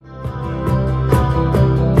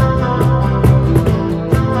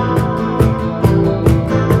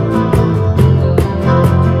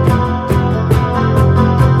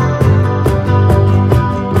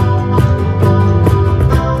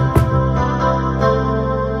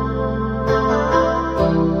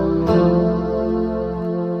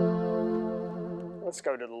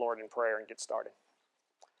prayer and get started.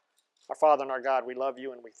 Our Father and our God, we love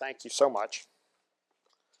you and we thank you so much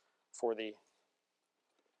for the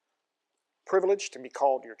privilege to be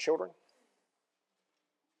called your children.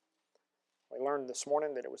 We learned this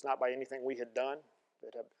morning that it was not by anything we had done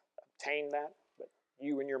that have obtained that, but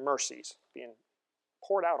you and your mercies being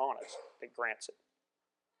poured out on us that grants it.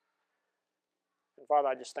 And Father,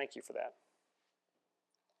 I just thank you for that.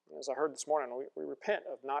 And as I heard this morning, we repent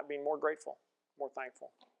of not being more grateful, more thankful,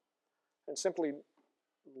 and simply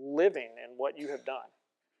living in what you have done.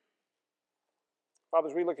 Father,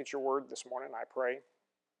 as we look at your word this morning, I pray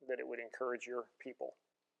that it would encourage your people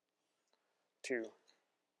to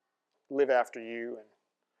live after you and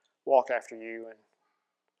walk after you and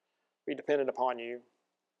be dependent upon you.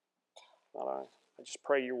 Father, I just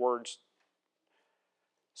pray your words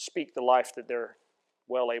speak the life that they're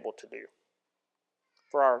well able to do.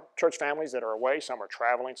 For our church families that are away, some are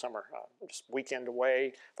traveling, some are just weekend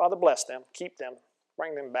away, Father, bless them, keep them,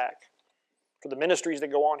 bring them back. For the ministries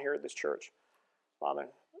that go on here at this church, Father,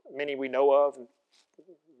 many we know of, and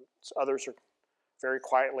others are very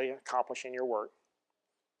quietly accomplishing your work.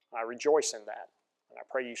 I rejoice in that, and I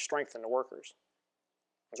pray you strengthen the workers.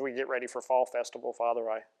 As we get ready for Fall Festival,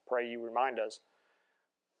 Father, I pray you remind us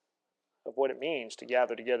of what it means to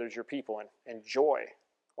gather together as your people and enjoy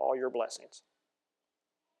all your blessings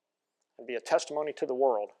and be a testimony to the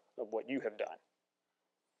world of what you have done.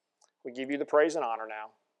 We give you the praise and honor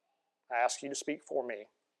now. I ask you to speak for me.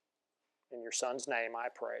 In your Son's name I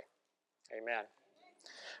pray. Amen.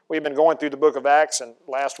 We've been going through the book of Acts, and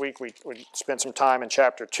last week we spent some time in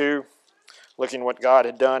chapter 2, looking what God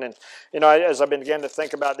had done. And as I began to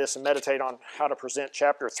think about this and meditate on how to present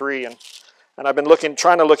chapter 3, and I've been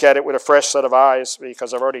trying to look at it with a fresh set of eyes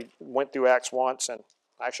because I've already went through Acts once, and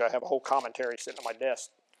actually I have a whole commentary sitting on my desk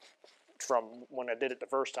from when I did it the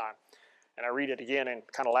first time. And I read it again and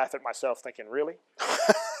kind of laugh at myself thinking, really?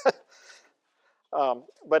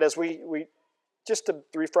 But as we just to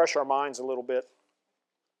refresh our minds a little bit,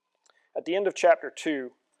 at the end of chapter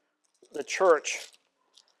 2, the church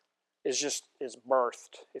is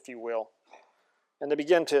birthed, if you will. And they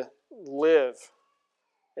begin to live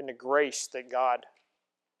in the grace that God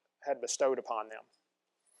had bestowed upon them.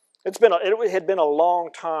 It had been a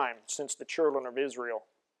long time since the children of Israel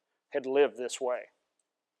had lived this way,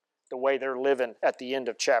 the way they're living at the end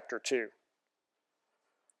of chapter 2,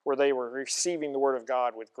 where they were receiving the Word of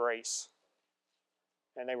God with grace,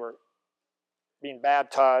 and they were being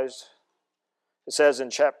baptized. It says in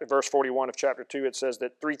verse 41 of chapter 2, it says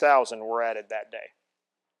that 3,000 were added that day.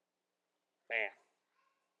 Man,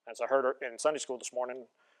 as I heard in Sunday school this morning,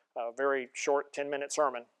 a very short 10-minute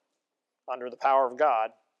sermon, under the power of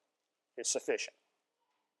God is sufficient.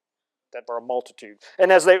 That for a multitude.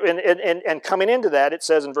 And as and coming into that, it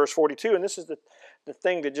says in verse 42, and this is the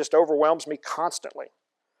thing that just overwhelms me constantly.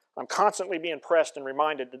 I'm constantly being pressed and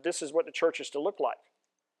reminded that this is what the church is to look like.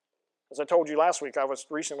 As I told you last week, I was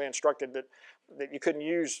recently instructed that you couldn't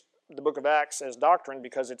use the book of Acts as doctrine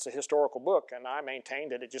because it's a historical book, and I maintain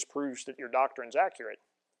that it just proves that your doctrine's accurate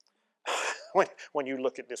when you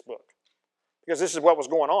look at this book. Because this is what was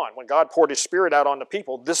going on. When God poured His Spirit out on the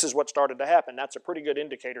people, this is what started to happen. That's a pretty good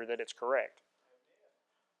indicator that it's correct.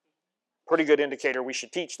 Pretty good indicator we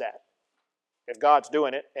should teach that. If God's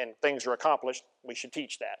doing it and things are accomplished, we should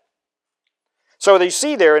teach that. So they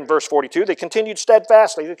see there in verse 42, they continued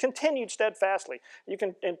steadfastly. They continued steadfastly. You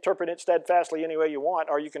can interpret it steadfastly any way you want,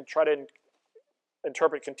 or you can try to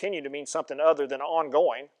interpret continue to mean something other than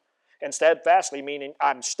ongoing, and steadfastly meaning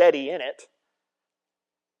I'm steady in it.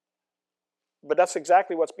 But that's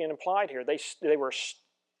exactly what's being implied here. They were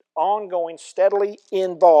ongoing, steadily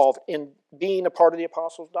involved in being a part of the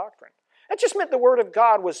apostles' doctrine. That just meant the Word of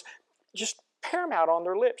God was just paramount on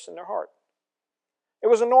their lips and their heart. It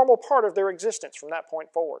was a normal part of their existence from that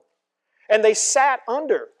point forward. And they sat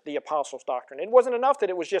under the apostles' doctrine. It wasn't enough that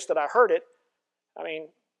it was just that I heard it. I mean,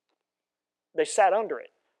 they sat under it.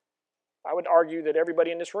 I would argue that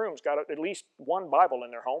everybody in this room's got at least one Bible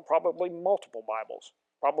in their home, probably multiple Bibles,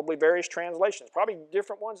 probably various translations, probably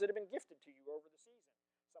different ones that have been gifted to you over the season.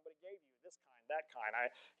 Somebody gave you this kind, that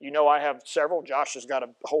kind. I have several. Josh has got a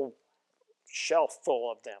whole shelf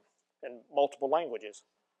full of them in multiple languages.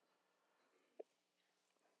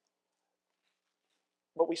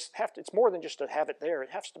 But it's more than just to have it there.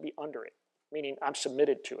 It has to be under it, meaning I'm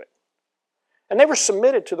submitted to it. And they were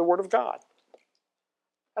submitted to the Word of God.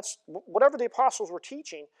 That's whatever the apostles were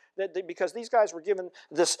teaching, because these guys were given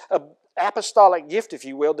this apostolic gift, if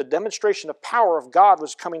you will, the demonstration of power of God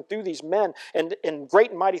was coming through these men, and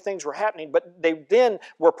great and mighty things were happening, but they then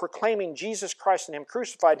were proclaiming Jesus Christ and Him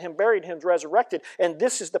crucified, Him buried, Him resurrected, and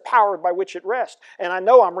this is the power by which it rests. And I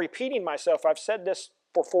know I'm repeating myself. I've said this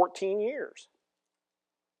for 14 years.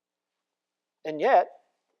 And yet,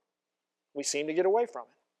 we seem to get away from it.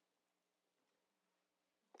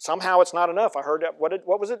 Somehow it's not enough. I heard that.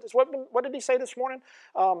 What was it? What did he say this morning?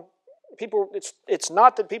 People. It's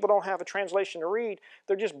not that people don't have a translation to read.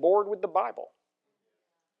 They're just bored with the Bible.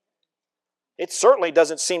 It certainly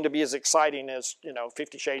doesn't seem to be as exciting as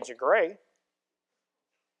 50 Shades of Grey,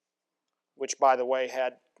 which, by the way,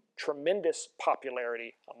 had tremendous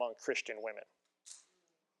popularity among Christian women.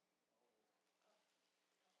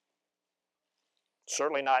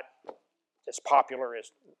 Certainly not as popular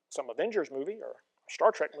as some Avengers movie or Star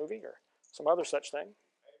Trek movie or some other such thing.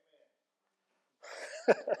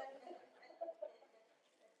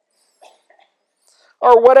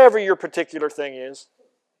 Or whatever your particular thing is.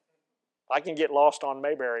 I can get lost on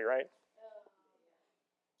Mayberry, right?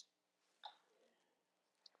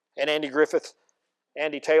 And Andy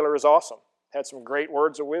Taylor is awesome. Had some great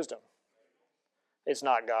words of wisdom. It's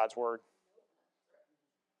not God's word.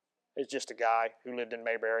 It's just a guy who lived in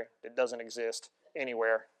Mayberry that doesn't exist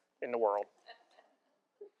anywhere in the world.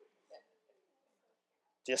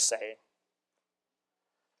 Just saying.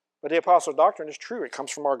 But the apostles' doctrine is true. It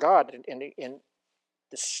comes from our God and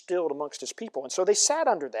distilled amongst His people. And so they sat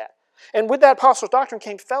under that. And with that apostles' doctrine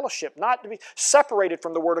came fellowship, not to be separated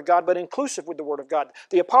from the Word of God, but inclusive with the Word of God.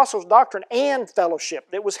 The apostles' doctrine and fellowship.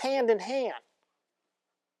 It was hand in hand.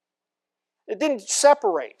 It didn't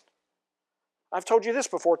separate. I've told you this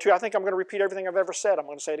before too. I think I'm going to repeat everything I've ever said. I'm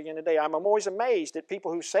going to say it again today. I'm always amazed at people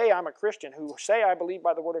who say I'm a Christian, who say I believe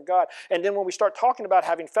by the Word of God, and then when we start talking about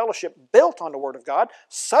having fellowship built on the Word of God,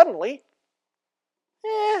 suddenly,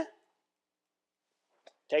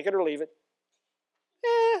 take it or leave it.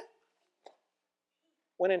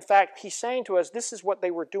 When in fact, He's saying to us, this is what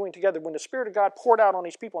they were doing together. When the Spirit of God poured out on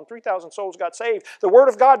these people and 3,000 souls got saved, the Word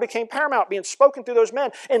of God became paramount, being spoken through those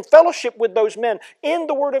men, in fellowship with those men in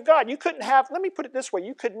the Word of God. You couldn't have, let me put it this way,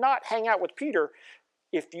 you could not hang out with Peter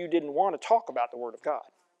if you didn't want to talk about the Word of God.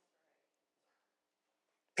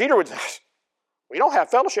 Peter would say, we don't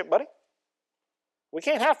have fellowship, buddy. We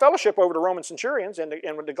can't have fellowship over the Roman centurions and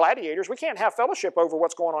the gladiators. We can't have fellowship over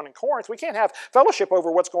what's going on in Corinth. We can't have fellowship over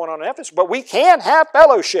what's going on in Ephesus. But we can have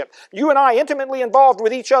fellowship. You and I intimately involved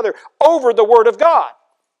with each other over the Word of God.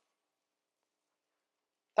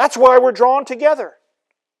 That's why we're drawn together.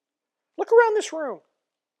 Look around this room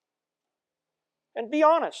and be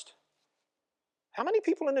honest. How many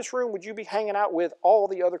people in this room would you be hanging out with all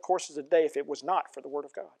the other courses of the day if it was not for the Word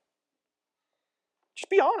of God? Just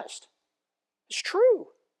be honest. It's true.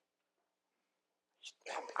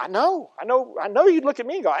 I know you'd look at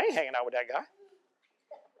me and go, I ain't hanging out with that guy.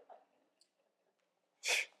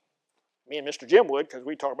 Me and Mr. Jim would, because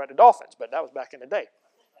we talk about the Dolphins, but that was back in the day.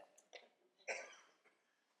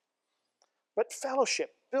 But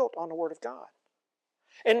fellowship built on the Word of God.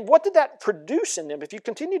 And what did that produce in them? If you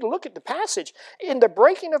continue to look at the passage, in the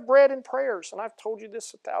breaking of bread and prayers, and I've told you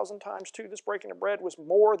this 1,000 times too, this breaking of bread was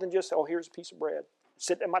more than just, here's a piece of bread.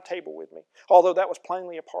 Sit at my table with me. Although that was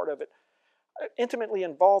plainly a part of it. Intimately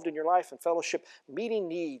involved in your life and fellowship, meeting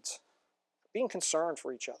needs, being concerned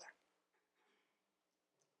for each other.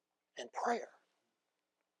 And prayer.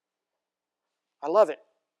 I love it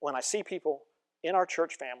when I see people in our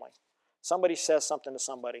church family, somebody says something to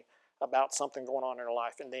somebody about something going on in their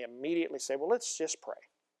life, and they immediately say, well, let's just pray.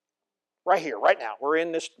 Right here, right now. We're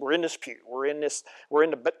in this pew. We're in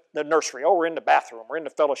the nursery. We're in the bathroom. We're in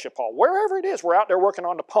the fellowship hall. Wherever it is, we're out there working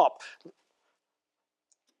on the pump.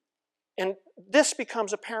 And this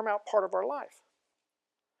becomes a paramount part of our life.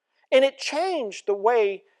 And it changed the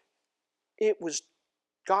way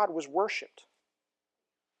God was worshipped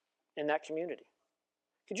in that community.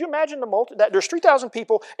 Could you imagine that there's 3,000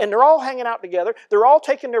 people and they're all hanging out together, they're all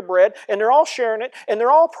taking their bread and they're all sharing it and they're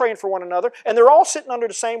all praying for one another and they're all sitting under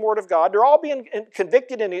the same Word of God, they're all being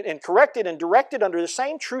convicted and corrected and directed under the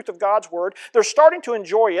same truth of God's Word, they're starting to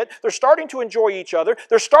enjoy it, they're starting to enjoy each other,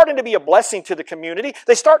 they're starting to be a blessing to the community,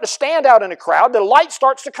 they start to stand out in a crowd, the light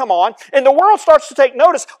starts to come on and the world starts to take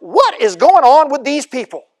notice. What is going on with these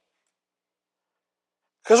people?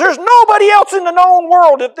 Because there's nobody else in the known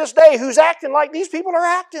world at this day who's acting like these people are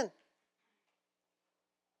acting.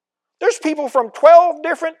 There's people from 12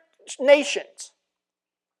 different nations.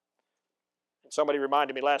 And somebody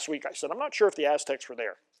reminded me last week, I said, I'm not sure if the Aztecs were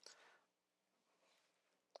there.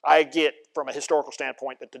 I get, from a historical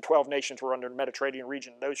standpoint, that the 12 nations were under the Mediterranean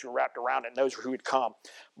region, those who were wrapped around it, and those who had come.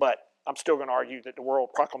 But I'm still going to argue that the world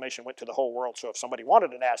proclamation went to the whole world, so if somebody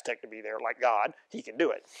wanted an Aztec to be there, like God, he can do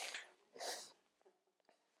it.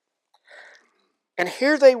 And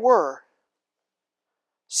here they were,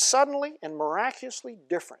 suddenly and miraculously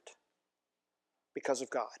different because of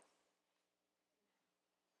God.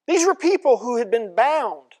 These were people who had been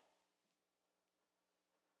bound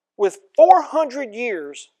with 400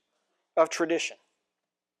 years of tradition.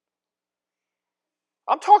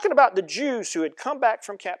 I'm talking about the Jews who had come back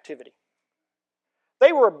from captivity.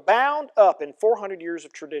 They were bound up in 400 years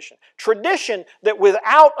of tradition. Tradition that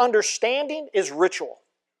without understanding is ritual.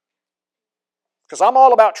 Because I'm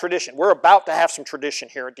all about tradition. We're about to have some tradition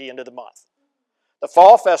here at the end of the month. The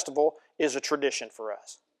fall festival is a tradition for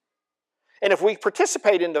us. And if we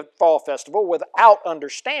participate in the fall festival without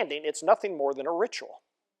understanding, it's nothing more than a ritual.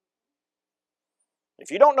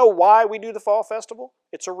 If you don't know why we do the fall festival,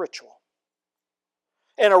 it's a ritual.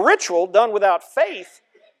 And a ritual done without faith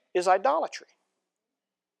is idolatry.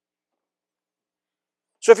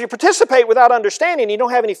 So if you participate without understanding, you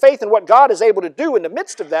don't have any faith in what God is able to do in the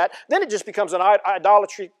midst of that, then it just becomes an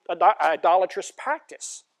idolatrous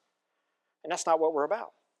practice. And that's not what we're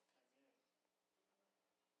about.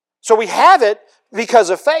 So we have it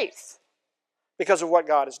because of faith, because of what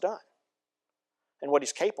God has done and what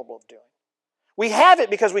He's capable of doing. We have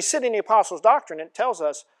it because we sit in the Apostles' doctrine and it tells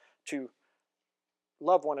us to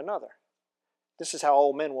love one another. This is how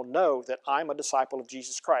all men will know that I'm a disciple of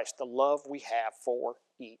Jesus Christ, the love we have for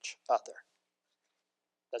each other.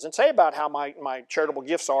 It doesn't say about how my charitable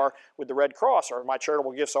gifts are with the Red Cross or my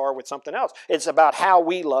charitable gifts are with something else. It's about how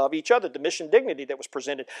we love each other, the mission dignity that was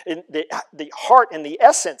presented. And the heart and the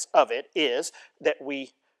essence of it is that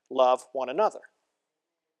we love one another.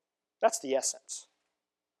 That's the essence.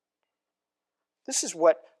 This is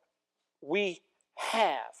what we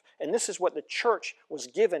have, and this is what the church was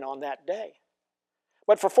given on that day.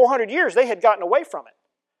 But for 400 years, they had gotten away from it.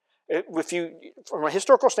 From a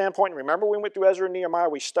historical standpoint, remember we went through Ezra and Nehemiah,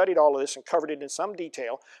 we studied all of this and covered it in some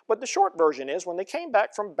detail. But the short version is, when they came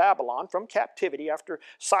back from Babylon, from captivity, after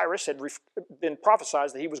Cyrus had been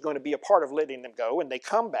prophesied that he was going to be a part of letting them go, and they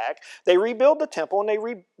come back, they rebuild the temple, and they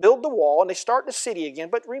rebuild the wall, and they start the city again.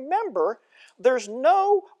 But remember, there's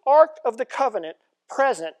no Ark of the Covenant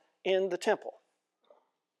present in the temple.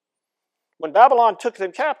 When Babylon took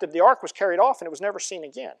them captive, the ark was carried off and it was never seen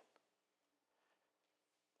again.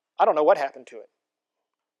 I don't know what happened to it.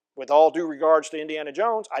 With all due regards to Indiana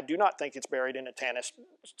Jones, I do not think it's buried in a Tanis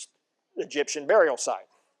Egyptian burial site.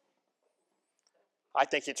 I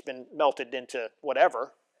think it's been melted into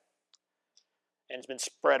whatever, and it's been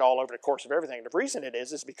spread all over the course of everything. The reason it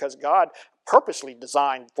is because God purposely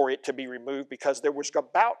designed for it to be removed, because there was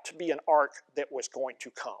about to be an ark that was going to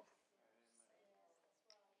come,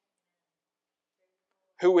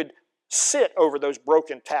 who would sit over those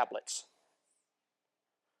broken tablets,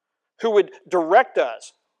 who would direct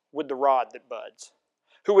us with the rod that buds,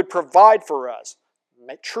 who would provide for us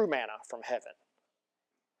true manna from heaven.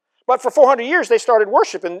 But for 400 years, they started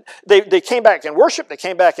worshiping. They came back and worshiped, they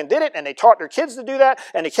came back and did it, and they taught their kids to do that,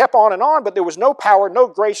 and they kept on, but there was no power, no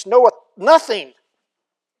grace, nothing.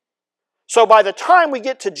 So by the time we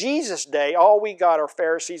get to Jesus' day, all we got are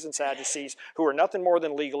Pharisees and Sadducees who are nothing more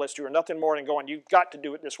than legalists, who are nothing more than going, you've got to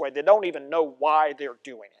do it this way. They don't even know why they're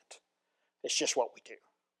doing it. It's just what we do.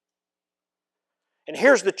 And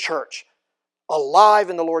here's the church, alive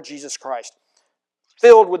in the Lord Jesus Christ,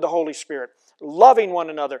 filled with the Holy Spirit, loving one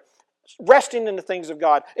another, resting in the things of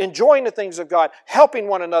God, enjoying the things of God, helping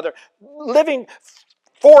one another, living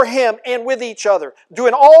for Him and with each other,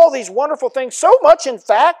 doing all these wonderful things, so much in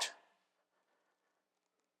fact.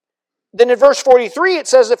 Then in verse 43 it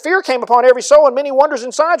says that fear came upon every soul, and many wonders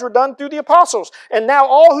and signs were done through the apostles. And now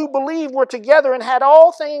all who believed were together and had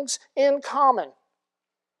all things in common,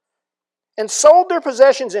 and sold their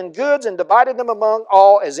possessions and goods and divided them among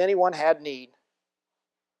all as anyone had need.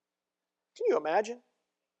 Can you imagine?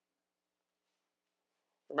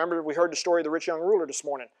 Remember, we heard the story of the rich young ruler this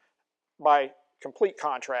morning. By complete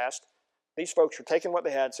contrast, these folks were taking what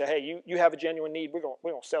they had and say, hey, you have a genuine need, we're going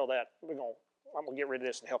to sell that. I'm going to get rid of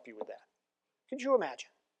this and help you with that. Could you imagine?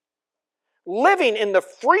 Living in the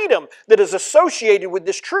freedom that is associated with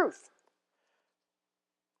this truth.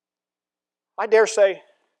 I dare say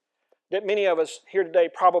that many of us here today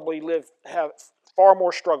probably have far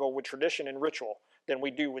more struggle with tradition and ritual than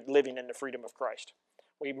we do with living in the freedom of Christ.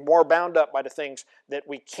 We're more bound up by the things that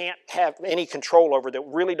we can't have any control over, that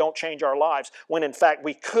really don't change our lives, when in fact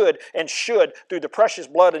we could and should, through the precious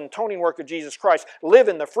blood and atoning work of Jesus Christ, live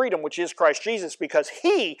in the freedom which is Christ Jesus, because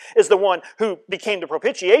He is the one who became the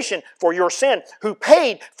propitiation for your sin, who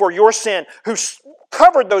paid for your sin, who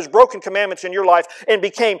covered those broken commandments in your life and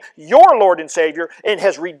became your Lord and Savior, and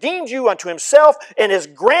has redeemed you unto Himself and has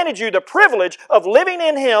granted you the privilege of living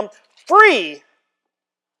in Him free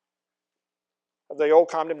of the old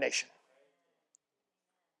condemnation.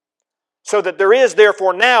 So that there is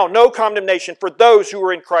therefore now no condemnation for those who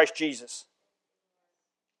are in Christ Jesus.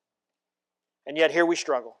 And yet here we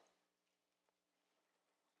struggle.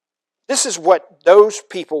 This is what those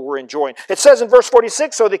people were enjoying. It says in verse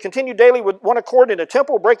 46, so they continued daily with one accord in the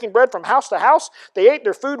temple, breaking bread from house to house. They ate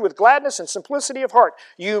their food with gladness and simplicity of heart.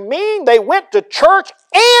 You mean they went to church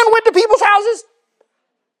and went to people's houses?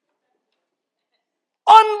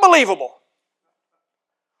 Unbelievable.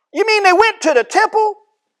 You mean they went to the temple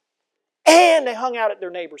and they hung out at their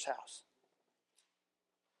neighbor's house?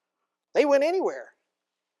 They went anywhere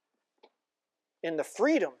in the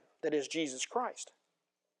freedom that is Jesus Christ.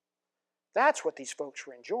 That's what these folks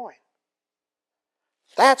were enjoying.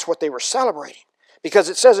 That's what they were celebrating. Because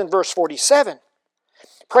it says in verse 47,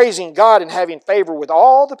 praising God and having favor with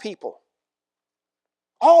all the people.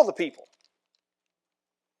 All the people.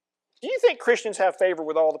 Do you think Christians have favor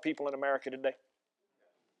with all the people in America today?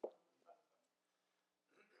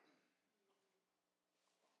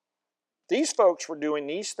 These folks were doing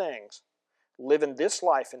these things, living this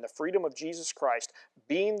life in the freedom of Jesus Christ,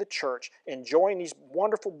 being the church, enjoying these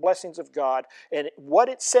wonderful blessings of God. And what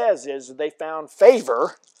it says is they found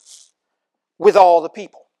favor with all the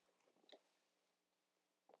people.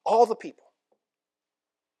 All the people.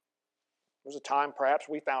 There was a time perhaps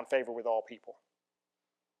we found favor with all people.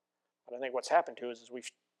 But I think what's happened to us is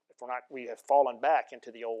we have fallen back into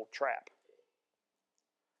the old trap.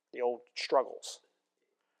 The old struggles.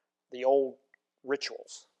 The old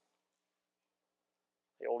rituals.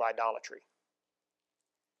 The old idolatry.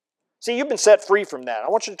 See, you've been set free from that. I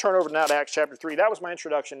want you to turn over now to Acts chapter 3. That was my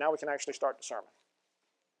introduction. Now we can actually start the sermon.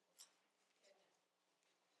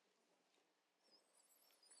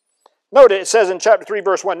 Note it says in chapter 3,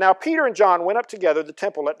 verse 1, now Peter and John went up together to the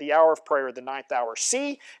temple at the hour of prayer, the 9th hour.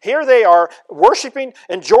 See, here they are worshiping,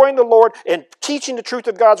 enjoying the Lord, and teaching the truth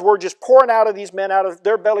of God's word, just pouring out of these men, out of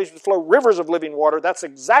their bellies would flow rivers of living water. That's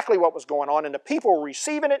exactly what was going on, and the people were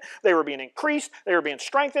receiving it. They were being increased. They were being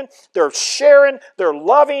strengthened. They're sharing. They're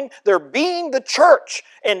loving. They're being the church.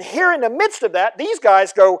 And here in the midst of that, these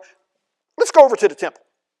guys go, let's go over to the temple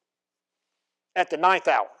at the 9th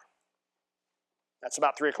hour. That's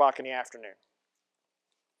about 3 o'clock in the afternoon.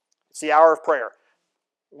 It's the hour of prayer.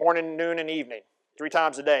 Morning, noon, and evening. 3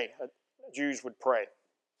 times a day, Jews would pray.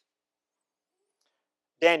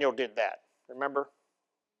 Daniel did that. Remember?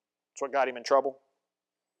 That's what got him in trouble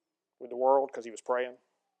with the world, because he was praying.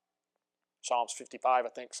 Psalms 55, I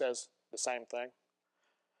think, says the same thing.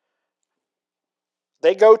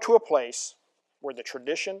 They go to a place where the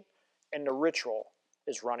tradition and the ritual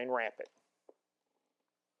is running rampant.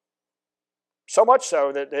 So much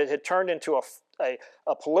so that it had turned into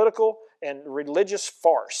a political and religious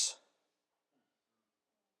farce.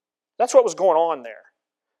 That's what was going on there.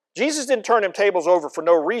 Jesus didn't turn them tables over for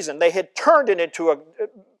no reason. They had turned it into a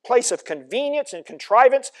place of convenience and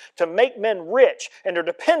contrivance to make men rich, and their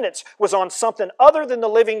dependence was on something other than the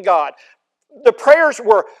living God. The prayers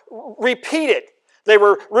were repeated. They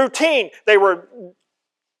were routine. They were,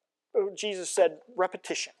 Jesus said,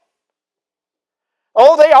 repetition.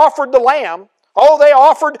 Oh, they offered the lamb. Oh, they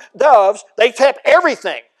offered doves. They kept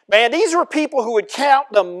everything. Man, these were people who would count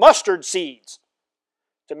the mustard seeds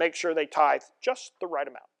to make sure they tithed just the right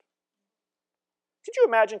amount. Could you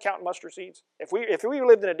imagine counting mustard seeds? If we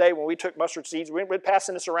lived in a day when we took mustard seeds, we'd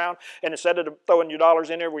passing this around, and instead of throwing your dollars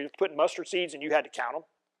in there, we were putting mustard seeds and you had to count them.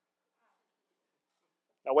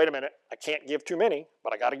 Now, wait a minute. I can't give too many,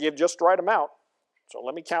 but I got to give just the right amount. So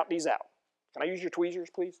let me count these out. Can I use your tweezers,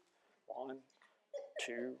 please? 1,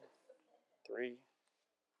 2, 3.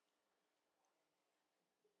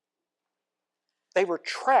 They were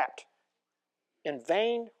trapped in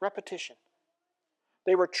vain repetition.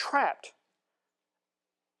 They were trapped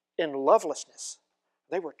in lovelessness.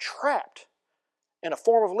 They were trapped in a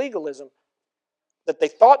form of legalism that they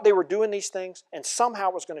thought they were doing these things and somehow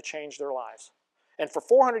it was going to change their lives. And for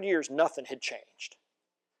 400 years, nothing had changed,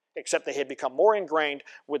 except they had become more ingrained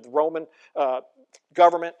with Roman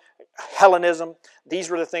government, Hellenism. These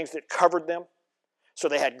were the things that covered them. So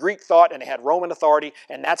they had Greek thought and they had Roman authority,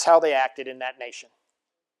 and that's how they acted in that nation.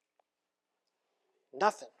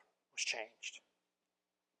 Nothing was changed.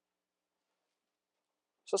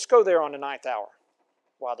 So let's go there on the 9th hour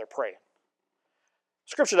while they're praying.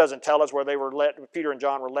 Scripture doesn't tell us where they were led. Peter and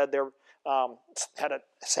John were led there.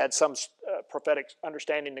 Had some prophetic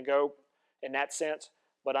understanding to go in that sense,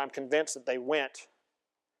 but I'm convinced that they went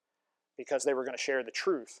because they were going to share the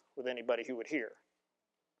truth with anybody who would hear.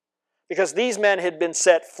 Because these men had been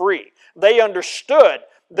set free. They understood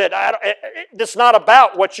that it's not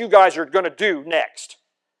about what you guys are going to do next.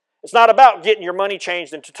 It's not about getting your money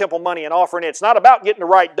changed into temple money and offering it. It's not about getting the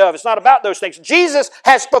right dove. It's not about those things. Jesus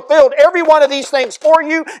has fulfilled every one of these things for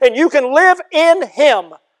you, and you can live in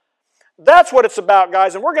Him. That's what it's about,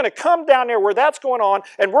 guys. And we're going to come down there where that's going on,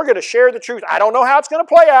 and we're going to share the truth. I don't know how it's going to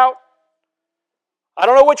play out. I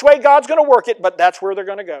don't know which way God's going to work it, but that's where they're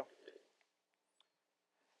going to go.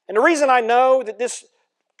 And the reason I know that this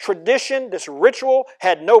tradition, this ritual,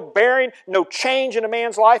 had no bearing, no change in a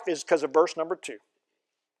man's life is because of verse number 2.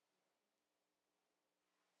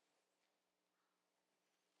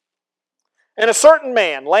 And a certain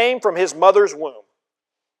man, lame from his mother's womb.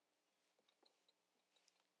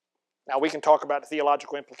 Now, we can talk about the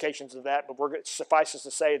theological implications of that, but it suffices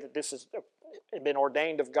to say that this has been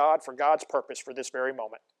ordained of God for God's purpose for this very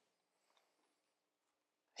moment.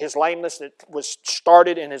 His lameness that was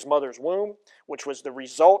started in his mother's womb, which was the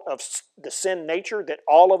result of the sin nature that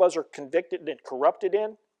all of us are convicted and corrupted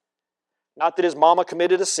in. Not that his mama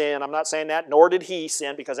committed a sin. I'm not saying that, nor did he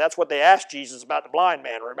sin, because that's what they asked Jesus about the blind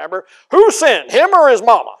man, remember? Who sinned, him or his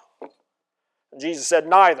mama? And Jesus said,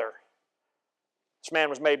 neither. This man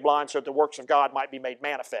was made blind so that the works of God might be made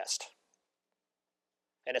manifest.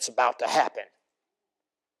 And it's about to happen.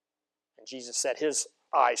 And Jesus set his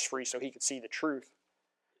eyes free so he could see the truth.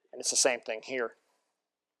 And it's the same thing here.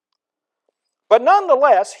 But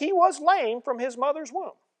nonetheless, he was lame from his mother's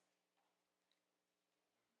womb.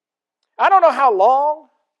 I don't know how long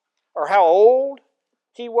or how old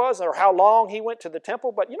he was or how long he went to the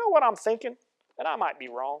temple, but you know what I'm thinking? And I might be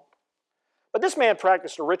wrong. But this man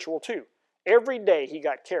practiced a ritual too. Every day he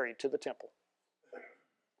got carried to the temple.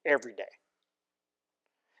 Every day.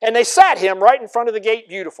 And they sat him right in front of the gate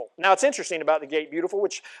beautiful. Now it's interesting about the gate beautiful,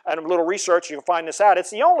 which in a little research you'll find this out.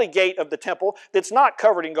 It's the only gate of the temple that's not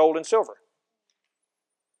covered in gold and silver.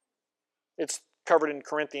 It's covered in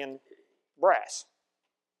Corinthian brass.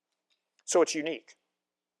 So it's unique.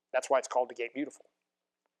 That's why it's called the gate beautiful.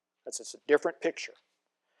 It's a different picture.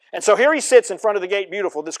 And so here he sits in front of the gate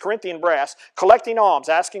beautiful, this Corinthian brass, collecting alms,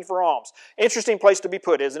 asking for alms. Interesting place to be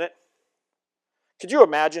put, isn't it? Could you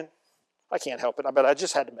imagine? I can't help it, but I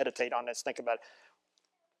just had to meditate on this, think about it.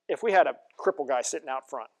 If we had a crippled guy sitting out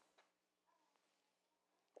front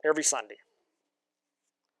every Sunday,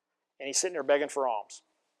 and he's sitting there begging for alms,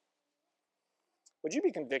 would you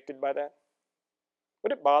be convicted by that?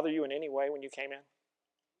 Would it bother you in any way when you came in?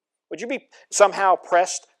 Would you be somehow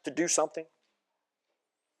pressed to do something?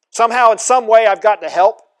 Somehow, in some way, I've got to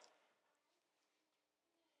help.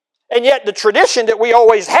 And yet the tradition that we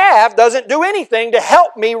always have doesn't do anything to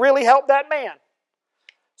help me really help that man.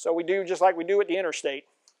 So we do just like we do at the interstate.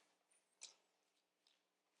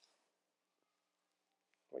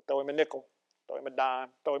 We throw him a nickel, throw him a dime,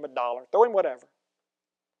 throw him a dollar, throw him whatever.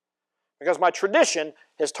 Because my tradition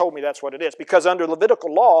has told me that's what it is. Because under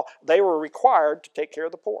Levitical law, they were required to take care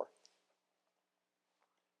of the poor.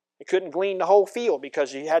 You couldn't glean the whole field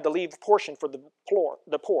because you had to leave a portion for the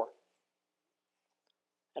poor.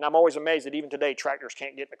 And I'm always amazed that even today tractors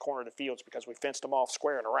can't get in the corner of the fields because we fenced them off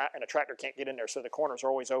square and a tractor can't get in there, so the corners are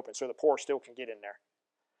always open so the poor still can get in there.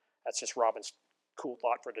 That's just Robin's cool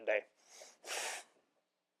thought for today.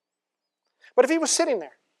 But if he was sitting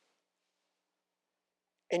there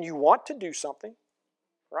and you want to do something,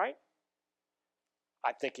 right?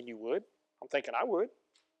 I'm thinking you would. I'm thinking I would.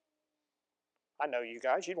 I know you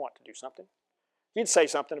guys, you'd want to do something. You'd say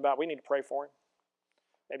something about we need to pray for him.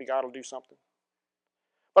 Maybe God will do something.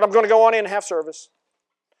 But I'm going to go on in and have service.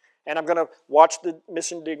 And I'm going to watch the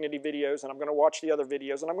Mission Dignity videos, and I'm going to watch the other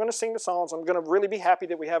videos, and I'm going to sing the songs. I'm going to really be happy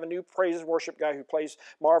that we have a new praise and worship guy who plays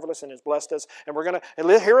marvelous and has blessed us. And we're going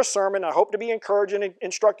to hear a sermon. I hope to be encouraged and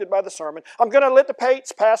instructed by the sermon. I'm going to let the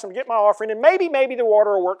plates pass and get my offering, and maybe the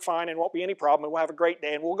water will work fine and won't be any problem, and we'll have a great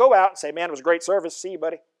day. And we'll go out and say, man, it was a great service. See you,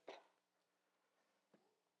 buddy.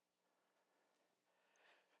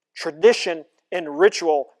 Tradition and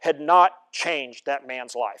ritual had not changed that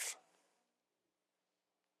man's life.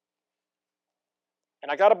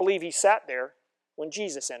 And I got to believe he sat there when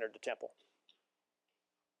Jesus entered the temple.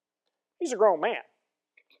 He's a grown man.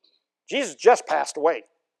 Jesus just passed away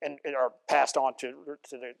or passed on to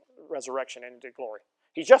the resurrection and to glory.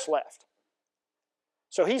 He just left.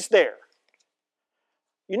 So he's there.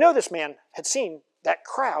 You know this man had seen that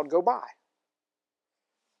crowd go by.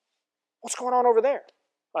 What's going on over there?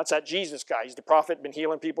 That's that Jesus guy. He's the prophet, been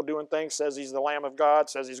healing people, doing things, says he's the Lamb of God,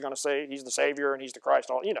 says he's going to say he's the Savior and he's the Christ.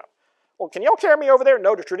 All you know. Well, can y'all carry me over there?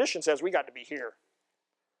 No, the tradition says we got to be here.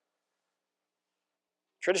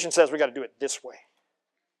 Tradition says we got to do it this way.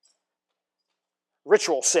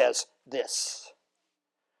 Ritual says this.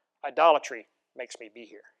 Idolatry makes me be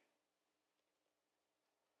here.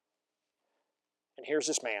 And here's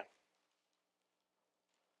this man.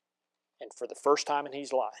 And for the first time in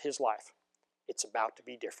his life, it's about to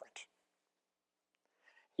be different.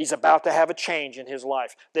 He's about to have a change in his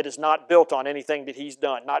life that is not built on anything that he's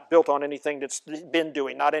done, not built on anything that's been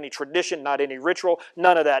doing, not any tradition, not any ritual,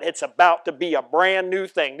 none of that. It's about to be a brand new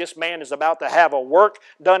thing. This man is about to have a work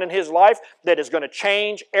done in his life that is going to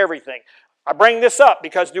change everything. I bring this up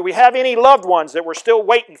because do we have any loved ones that we're still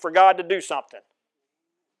waiting for God to do something?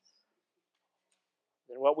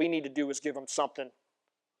 Then what we need to do is give them something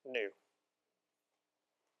new.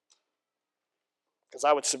 Because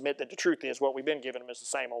I would submit that the truth is what we've been giving them is the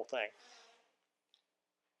same old thing.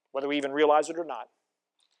 Whether we even realize it or not.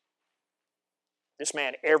 This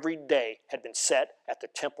man every day had been set at the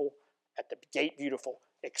temple, at the gate beautiful,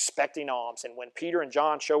 expecting alms. And when Peter and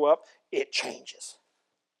John show up, it changes.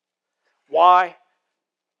 Why?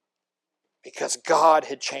 Because God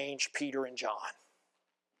had changed Peter and John.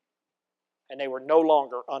 And they were no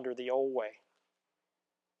longer under the old way.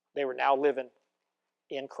 They were now living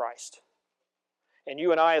in Christ. And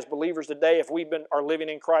you and I as believers today, if we are living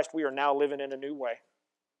in Christ, we are now living in a new way.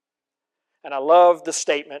 And I love the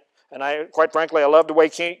statement, and quite frankly, I love the way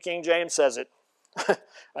King James says it.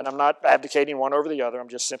 And I'm not abdicating one over the other. I'm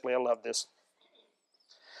just simply, I love this.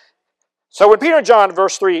 So when Peter and John,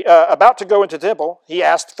 verse 3, about to go into the temple, he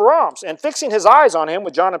asked for alms. And fixing his eyes on him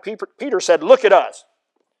with John and Peter said, "Look at us."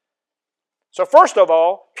 So first of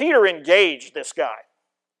all, Peter engaged this guy.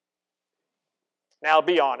 Now,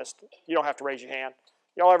 be honest. You don't have to raise your hand.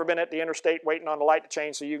 Y'all ever been at the interstate waiting on the light to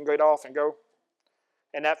change so you can get off and go?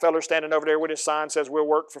 And that feller standing over there with his sign says, "We'll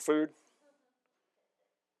work for food."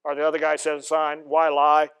 Or the other guy says a sign, "Why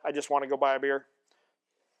lie? I just want to go buy a beer."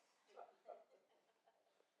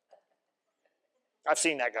 I've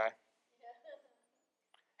seen that guy.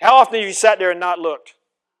 How often have you sat there and not looked?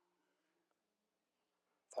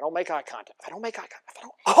 If I don't make eye contact,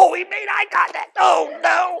 oh, he made eye contact. Oh,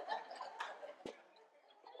 no.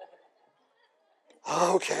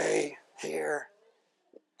 Okay, here.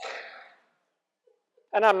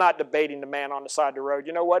 And I'm not debating the man on the side of the road.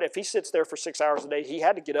 You know what? If he sits there for 6 hours a day, he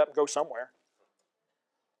had to get up and go somewhere.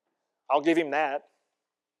 I'll give him that.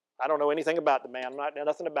 I don't know anything about the man. I know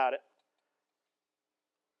nothing about it.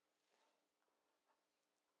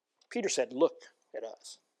 Peter said, "Look at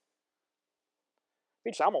us."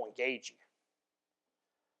 Peter said, "I'm going to engage you.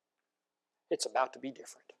 It's about to be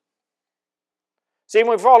different." See,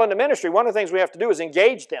 when we fall into ministry, one of the things we have to do is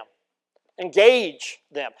engage them. Engage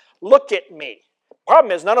them. Look at me.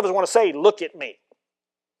 Problem is, none of us want to say, "Look at me."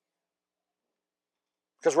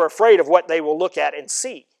 Because we're afraid of what they will look at and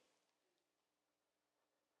see.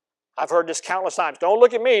 I've heard this countless times. Don't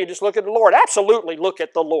look at me, just look at the Lord. Absolutely look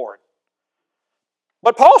at the Lord.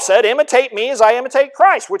 But Paul said, "Imitate me as I imitate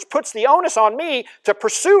Christ," which puts the onus on me to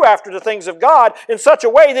pursue after the things of God in such a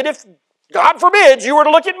way that if, God forbid, you were to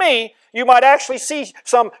look at me, you might actually see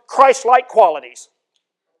some Christ-like qualities.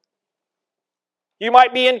 You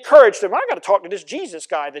might be encouraged. I got to talk to this Jesus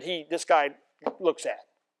guy that this guy looks at.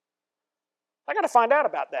 I got to find out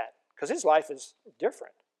about that because his life is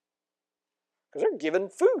different. Because they're giving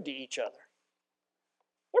food to each other.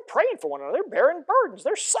 They're praying for one another. They're bearing burdens.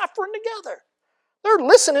 They're suffering together. They're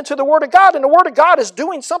listening to the Word of God, and the Word of God is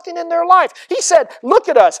doing something in their life. He said, "Look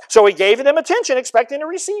at us." So he gave them attention, expecting to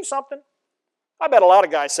receive something. I bet a lot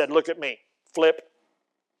of guys said, "Look at me." Flip.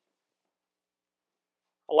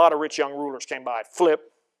 A lot of rich young rulers came by.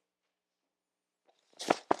 Flip.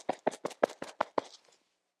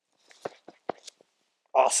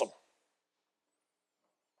 Awesome.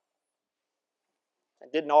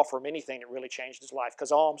 And didn't offer him anything that really changed his life,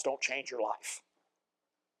 because alms don't change your life.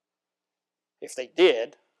 If they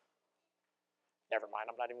did, never mind,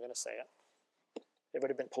 I'm not even going to say it. It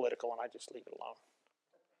would have been political, and I just leave it alone.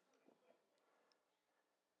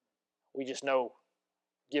 We just know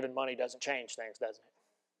giving money doesn't change things, doesn't it?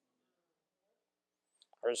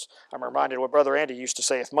 Or as I'm reminded of what Brother Andy used to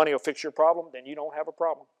say, if money will fix your problem, then you don't have a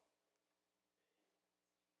problem.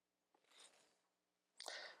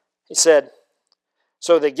 He said,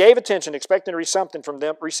 so they gave attention, expecting to receive something from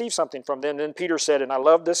them. Then Peter said, and I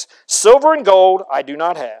love this, "Silver and gold I do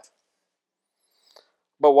not have,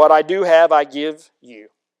 but what I do have I give you.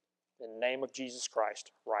 In the name of Jesus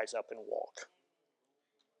Christ, rise up and walk."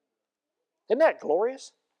 Isn't that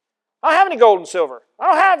glorious? I don't have any gold and silver. I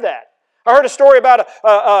don't have that. I heard a story about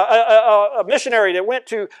a missionary that went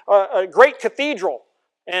to a great cathedral.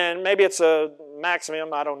 And maybe it's a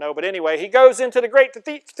Maximum, I don't know. But anyway, he goes into the great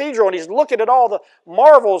cathedral and he's looking at all the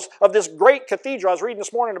marvels of this great cathedral. I was reading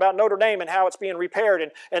this morning about Notre Dame and how it's being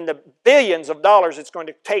repaired and the billions of dollars it's going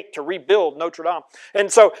to take to rebuild Notre Dame.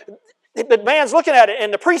 And so the man's looking at it,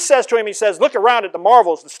 and the priest says to him, he says, look around at the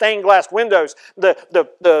marvels, the stained glass windows,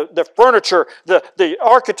 the furniture, the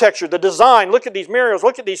architecture, the design. Look at these murals,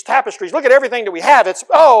 look at these tapestries, look at everything that we have. It's,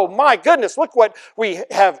 oh my goodness, look what we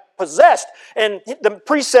have possessed. And the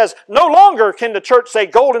priest says, no longer can the church say,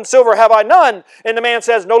 gold and silver have I none. And the man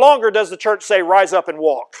says, no longer does the church say, rise up and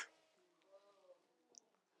walk.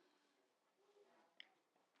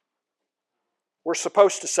 We're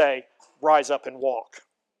supposed to say, rise up and walk.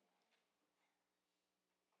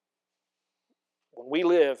 When we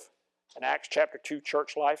live an Acts chapter 2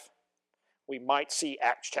 church life, we might see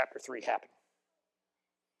Acts chapter 3 happen.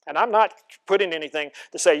 And I'm not putting anything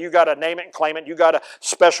to say you got to name it and claim it, you got a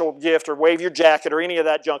special gift or wave your jacket or any of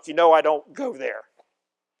that junk. You know I don't go there.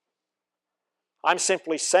 I'm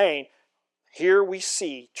simply saying, here we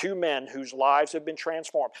see two men whose lives have been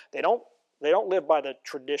transformed. They don't live by the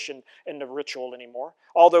tradition and the ritual anymore.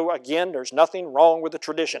 Although, again, there's nothing wrong with the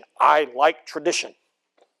tradition. I like tradition.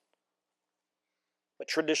 But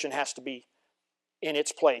tradition has to be in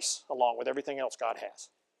its place along with everything else God has.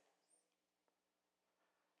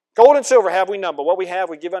 Gold and silver have we none, but what we have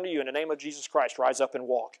we give unto you in the name of Jesus Christ. Rise up and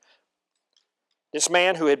walk. This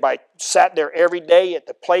man who had sat there every day at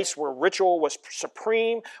the place where ritual was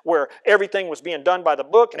supreme, where everything was being done by the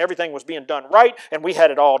book and everything was being done right, and we had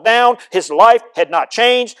it all down. His life had not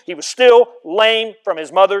changed. He was still lame from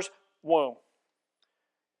his mother's womb.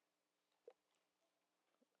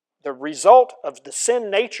 The result of the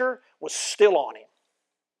sin nature was still on him.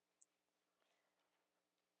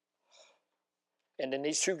 And then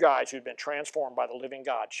these two guys who'd been transformed by the living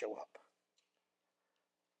God show up.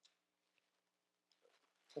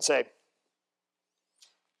 And say,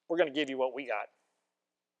 we're going to give you what we got.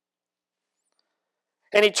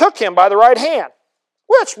 And he took him by the right hand.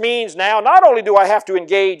 Which means now, not only do I have to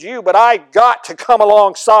engage you, but I got to come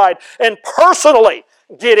alongside and personally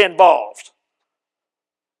get involved.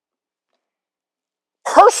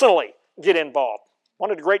 Personally get involved. One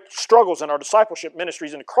of the great struggles in our discipleship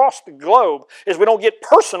ministries and across the globe is we don't get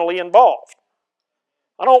personally involved.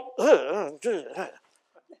 I don't,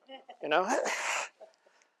 you know.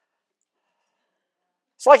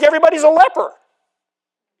 It's like everybody's a leper.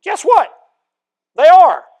 Guess what? They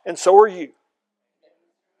are, and so are you.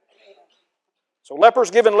 So lepers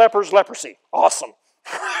giving lepers leprosy. Awesome.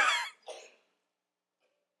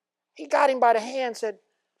 He got him by the hand and said,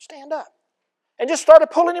 stand up. And just started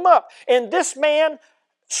pulling him up. And this man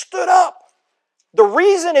stood up. The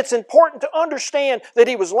reason it's important to understand that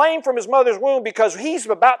he was lame from his mother's womb because he's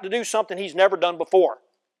about to do something he's never done before.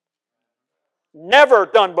 Never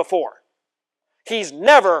done before. He's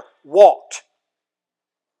never walked.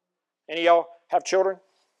 Any of y'all have children?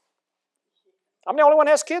 I'm the only one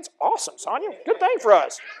that has kids? Awesome, Sonia. Good thing for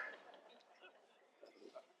us.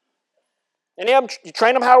 Any of them, you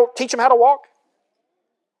train them teach them how to walk?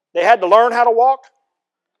 They had to learn how to walk,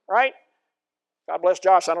 right? God bless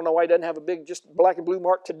Josh. I don't know why he doesn't have a big, just black and blue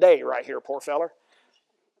mark today right here, poor feller.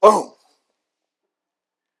 Boom.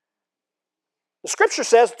 The scripture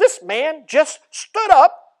says this man just stood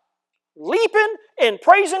up, leaping and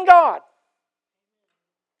praising God.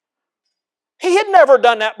 He had never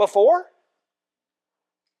done that before.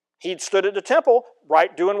 He'd stood at the temple,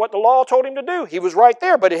 right, doing what the law told him to do. He was right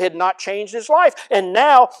there, but it had not changed his life. And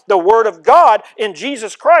now the Word of God in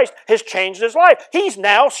Jesus Christ has changed his life. He's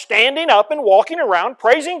now standing up and walking around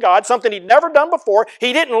praising God, something he'd never done before.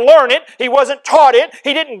 He didn't learn it. He wasn't taught it.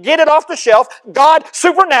 He didn't get it off the shelf. God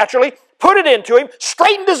supernaturally put it into him,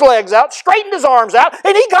 straightened his legs out, straightened his arms out,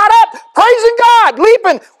 and he got up praising God,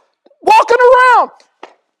 leaping, walking around.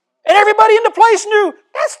 And everybody in the place knew,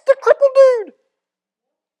 that's the crippled dude.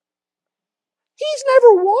 He's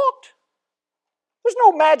never walked. There's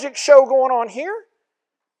no magic show going on here.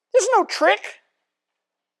 There's no trick.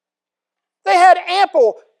 They had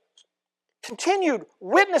ample, continued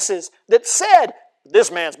witnesses that said,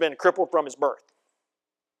 this man's been crippled from his birth.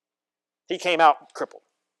 He came out crippled.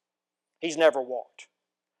 He's never walked.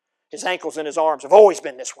 His ankles and his arms have always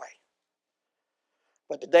been this way.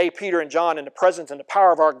 But the day Peter and John, in the presence and the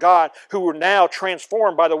power of our God, who were now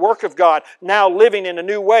transformed by the work of God, now living in a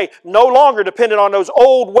new way, no longer dependent on those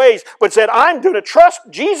old ways, but said, I'm going to trust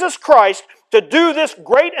Jesus Christ to do this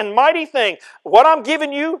great and mighty thing. What I'm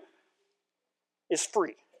giving you is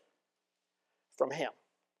free from Him.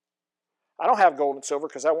 I don't have gold and silver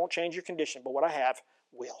because that won't change your condition, but what I have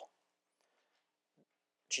will.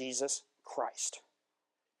 Jesus Christ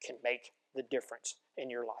can make the difference in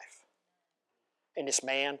your life. And this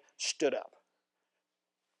man stood up.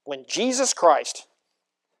 When Jesus Christ,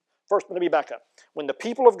 first let me back up. When the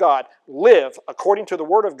people of God live according to the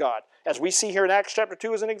Word of God, as we see here in Acts chapter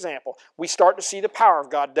 2 as an example, we start to see the power of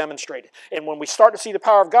God demonstrated. And when we start to see the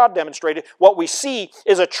power of God demonstrated, what we see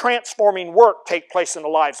is a transforming work take place in the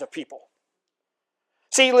lives of people.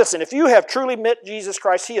 See, listen, if you have truly met Jesus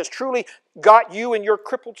Christ, He has truly got you in your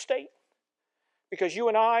crippled state. Because you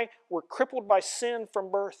and I were crippled by sin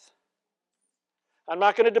from birth. I'm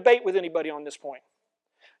not going to debate with anybody on this point.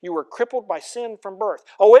 You were crippled by sin from birth.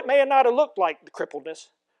 Oh, it may not have looked like the crippledness,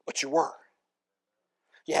 but you were.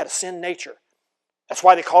 You had a sin nature. That's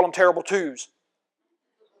why they call them terrible twos.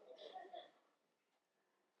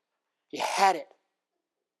 You had it.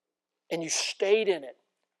 And you stayed in it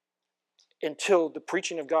until the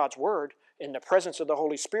preaching of God's Word in the presence of the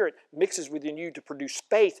Holy Spirit mixes within you to produce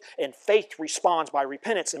faith, and faith responds by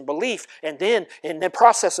repentance and belief. And then in the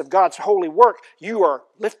process of God's holy work, you are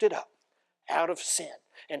lifted up out of sin.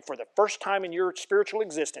 And for the first time in your spiritual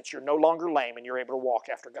existence, you're no longer lame and you're able to walk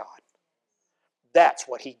after God. That's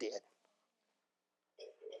what He did.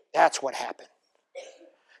 That's what happened.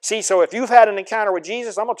 See, so if you've had an encounter with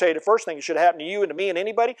Jesus, I'm going to tell you the first thing that should have happened to you and to me and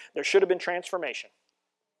anybody, there should have been transformation.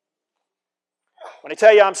 When they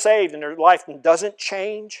tell you I'm saved and their life doesn't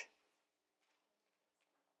change,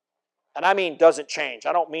 and I mean doesn't change.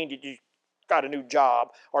 I don't mean that you got a new job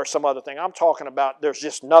or some other thing. I'm talking about there's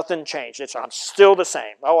just nothing changed. I'm still the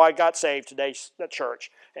same. Oh, I got saved today at church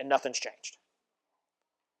and nothing's changed.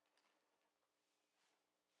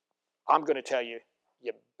 I'm going to tell you,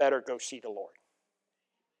 you better go see the Lord.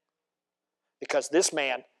 Because this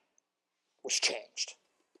man was changed.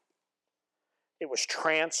 It was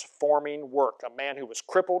transforming work. A man who was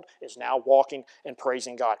crippled is now walking and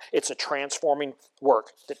praising God. It's a transforming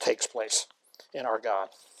work that takes place in our God.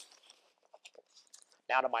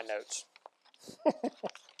 Now to my notes. I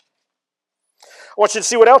want you to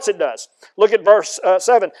see what else it does. Look at verse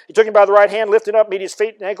 7. He took him by the right hand, lifted up, beat his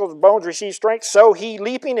feet and ankles and bones, received strength. So he,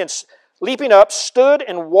 leaping up, stood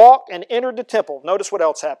and walked and entered the temple. Notice what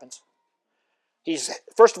else happens.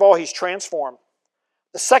 First of all, he's transformed.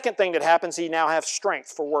 The second thing that happens, he now has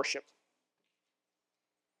strength for worship.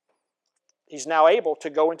 He's now able to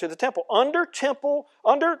go into the temple. Under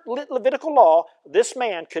Levitical law, this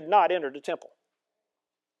man could not enter the temple.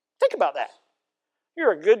 Think about that.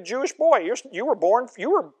 You're a good Jewish boy. You were born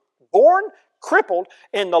crippled,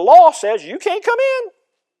 and the law says you can't come in.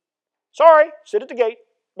 Sorry, sit at the gate.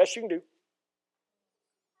 Best you can do.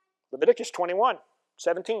 Leviticus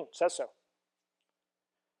 21:17 says so.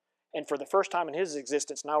 And for the first time in his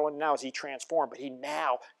existence, not only now is he transformed, but he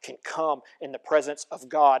now can come in the presence of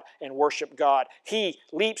God and worship God. He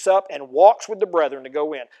leaps up and walks with the brethren to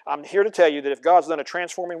go in. I'm here to tell you that if God's done a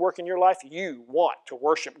transforming work in your life, you want to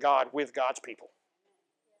worship God with God's people.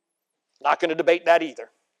 Not going to debate that either.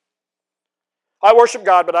 I worship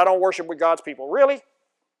God, but I don't worship with God's people. Really?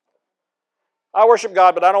 I worship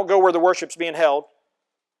God, but I don't go where the worship's being held.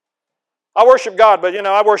 I worship God, but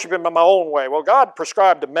I worship Him in my own way. Well, God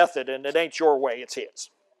prescribed a method, and it ain't your way, it's His.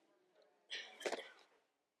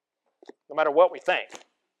 No matter what we think,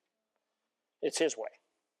 it's His way.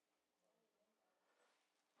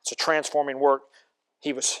 It's a transforming work.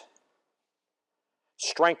 He was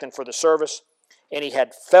strengthened for the service, and he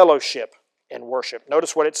had fellowship in worship.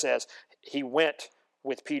 Notice what it says. He went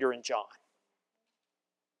with Peter and John.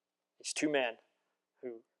 These two men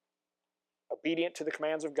who, obedient to the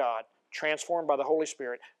commands of God, transformed by the Holy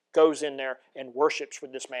Spirit, goes in there and worships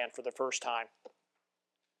with this man for the first time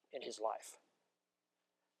in his life.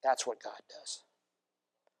 That's what God does.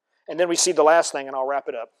 And then we see the last thing, and I'll wrap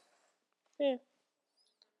it up.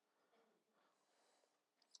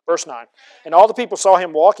 Verse 9. And all the people saw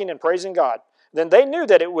him walking and praising God. Then they knew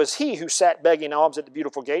that it was he who sat begging alms at the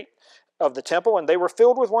beautiful gate of the temple, and they were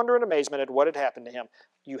filled with wonder and amazement at what had happened to him.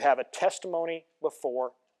 You have a testimony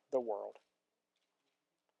before the world.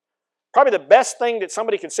 Probably the best thing that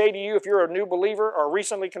somebody can say to you if you're a new believer or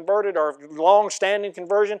recently converted or long-standing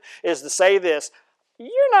conversion is to say this: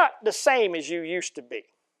 you're not the same as you used to be.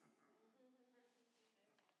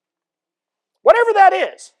 Whatever that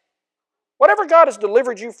is, whatever God has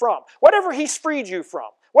delivered you from, whatever He's freed you from,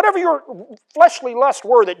 whatever your fleshly lusts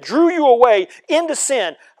were that drew you away into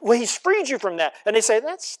sin, well, He's freed you from that. And they say, you're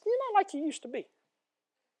not like you used to be.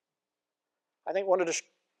 I think one of the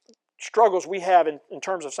struggles we have in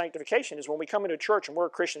terms of sanctification is when we come into a church and we're a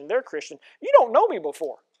Christian and they're Christian, you don't know me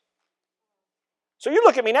before. So you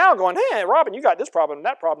look at me now going, hey, Robin, you got this problem and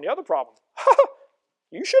that problem, the other problem.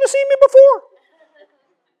 You should have seen me before.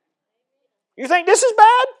 You think this is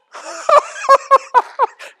bad?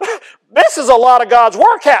 This is a lot of God's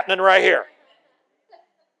work happening right here.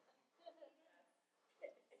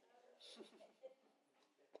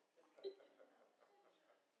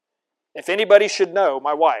 If anybody should know,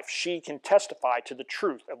 my wife, she can testify to the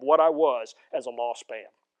truth of what I was as a lost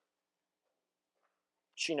man.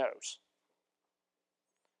 She knows.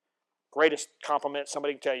 Greatest compliment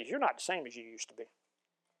somebody can tell you, you're not the same as you used to be.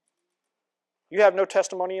 You have no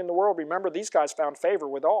testimony in the world. Remember, these guys found favor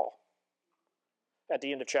with all at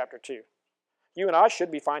the end of chapter 2. You and I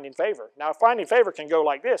should be finding favor. Now, finding favor can go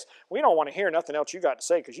like this. We don't want to hear nothing else you got to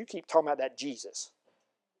say because you keep talking about that Jesus.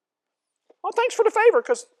 Well, thanks for the favor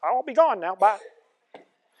because I'll be gone now. Bye.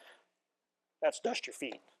 That's dust your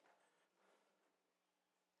feet.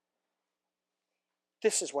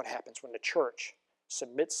 This is what happens when the church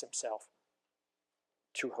submits himself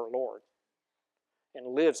to her Lord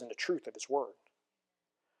and lives in the truth of his word.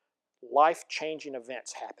 Life-changing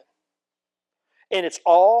events happen. And it's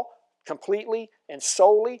all completely and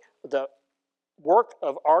solely the work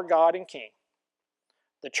of our God and King.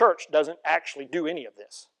 The church doesn't actually do any of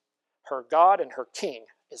this. Her God and her King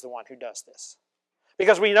is the one who does this.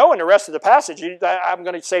 Because we know in the rest of the passage, I'm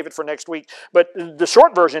going to save it for next week, but the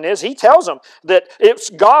short version is he tells them that it's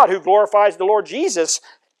God who glorifies the Lord Jesus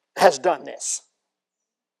has done this.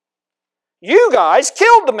 You guys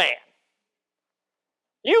killed the man.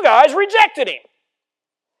 You guys rejected him.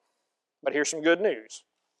 But here's some good news.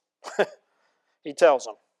 He tells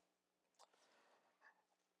them,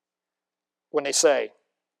 when they say,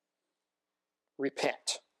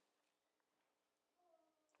 repent.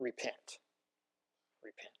 Repent.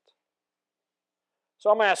 Repent. So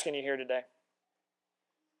I'm asking you here today,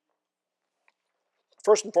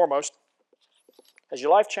 first and foremost, has your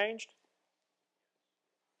life changed?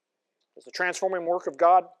 Has the transforming work of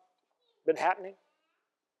God been happening?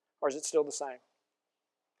 Or is it still the same?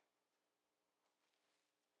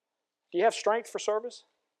 Do you have strength for service?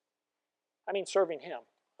 I mean serving Him.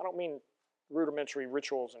 I don't mean rudimentary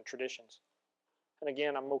rituals and traditions. And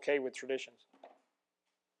again, I'm okay with traditions.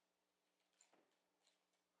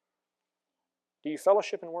 Do you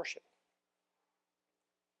fellowship and worship?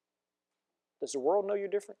 Does the world know you're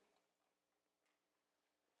different?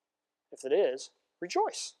 If it is,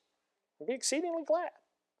 rejoice and be exceedingly glad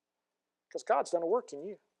because God's done a work in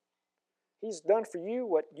you. He's done for you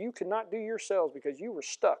what you could not do yourselves because you were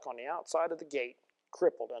stuck on the outside of the gate,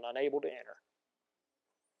 crippled and unable to enter.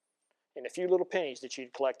 And the few little pennies that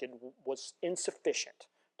you'd collected was insufficient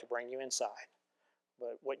to bring you inside.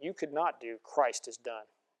 But what you could not do, Christ has done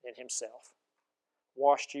in Himself.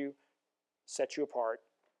 Washed you, set you apart,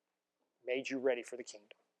 made you ready for the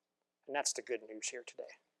kingdom. And that's the good news here today.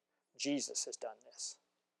 Jesus has done this.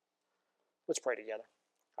 Let's pray together.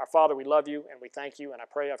 Our Father, we love you and we thank you, and I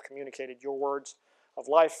pray I've communicated your words of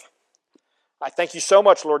life. I thank you so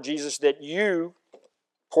much, Lord Jesus, that you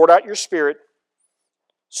poured out your Spirit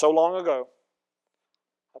so long ago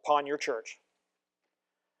upon your church.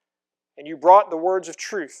 And you brought the words of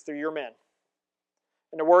truth through your men.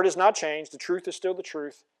 And the word has not changed. The truth is still the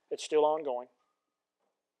truth. It's still ongoing.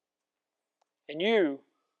 And you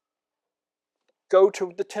go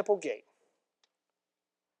to the temple gate.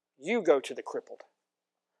 You go to the crippled,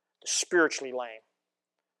 the spiritually lame,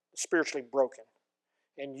 the spiritually broken,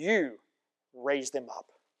 and you raise them up.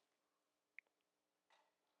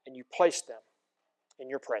 And you place them in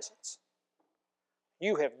your presence.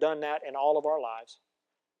 You have done that in all of our lives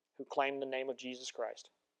who claim the name of Jesus Christ.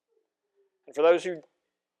 And for those who are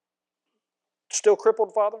still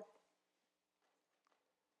crippled, Father,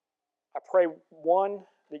 I pray, one,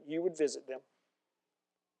 that you would visit them,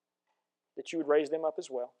 that you would raise them up as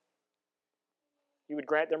well. You would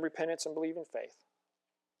grant them repentance and believe in faith.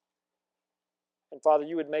 And Father,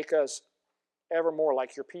 you would make us ever more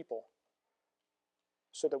like your people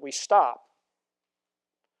so that we stop,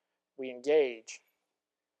 we engage,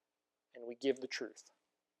 and we give the truth.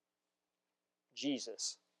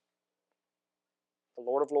 Jesus, the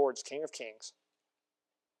Lord of Lords, King of Kings,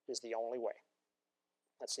 is the only way.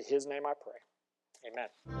 That's in His name I pray.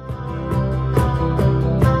 Amen.